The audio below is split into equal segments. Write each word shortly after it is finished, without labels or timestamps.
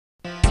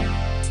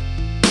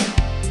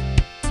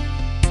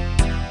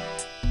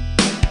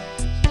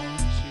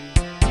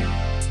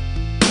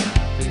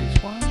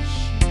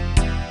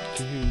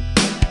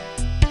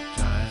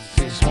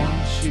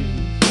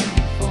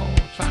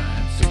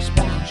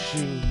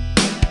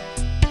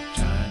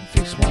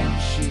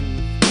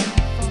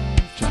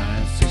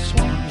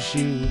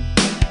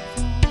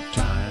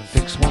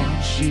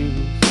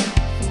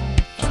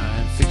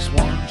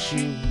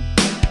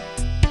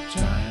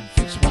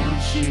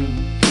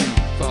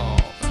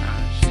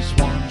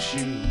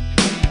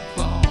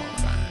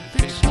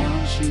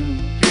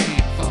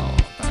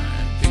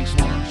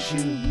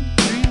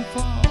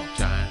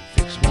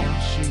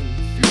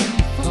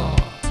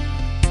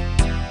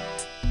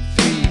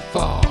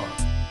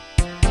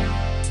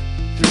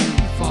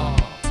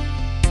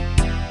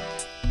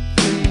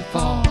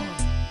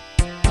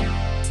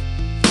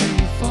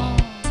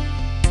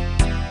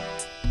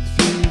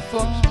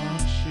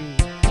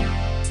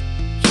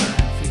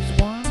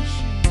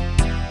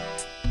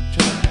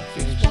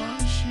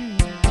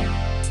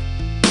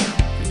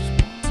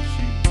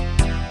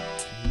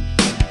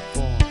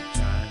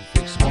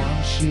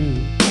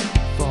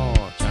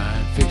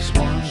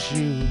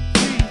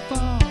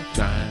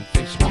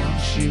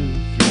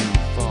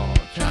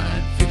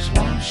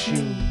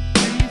shoe.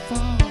 3,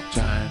 4.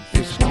 Try and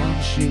fix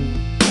one shoe.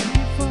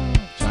 3, 4.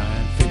 Try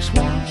and fix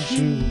one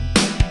shoe.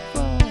 3,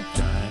 4.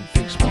 Try and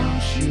fix one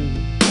shoe.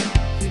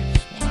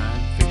 Try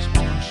and fix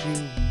one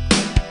shoe.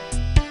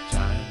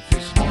 Try and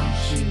fix one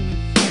shoe.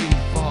 3,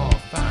 4,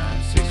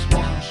 5, 6,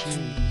 1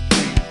 shoe.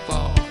 3,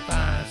 4,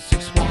 5,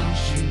 6, 1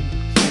 shoe.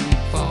 3,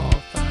 4,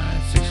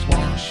 5, 6,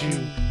 1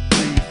 shoe.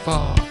 3,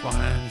 4,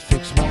 5,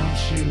 6, 1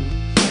 shoe.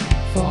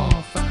 4,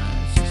 5,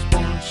 6,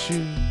 1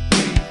 shoe.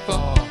 3,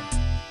 4.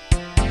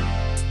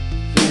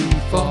 3,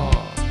 4.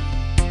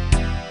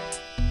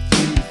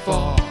 3,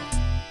 4.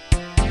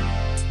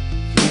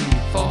 3,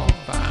 4,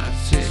 5,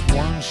 6,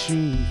 1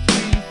 shoe.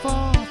 3,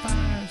 4,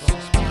 5,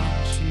 6, 1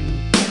 shoe.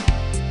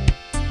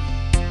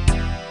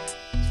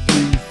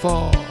 3,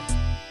 4.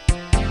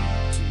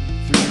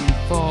 3,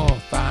 4,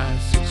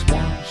 5, 6,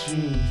 1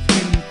 shoe.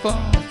 3,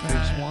 4,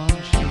 fix one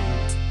shoe.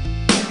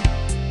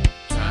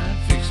 Try and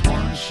fix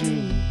one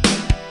shoe.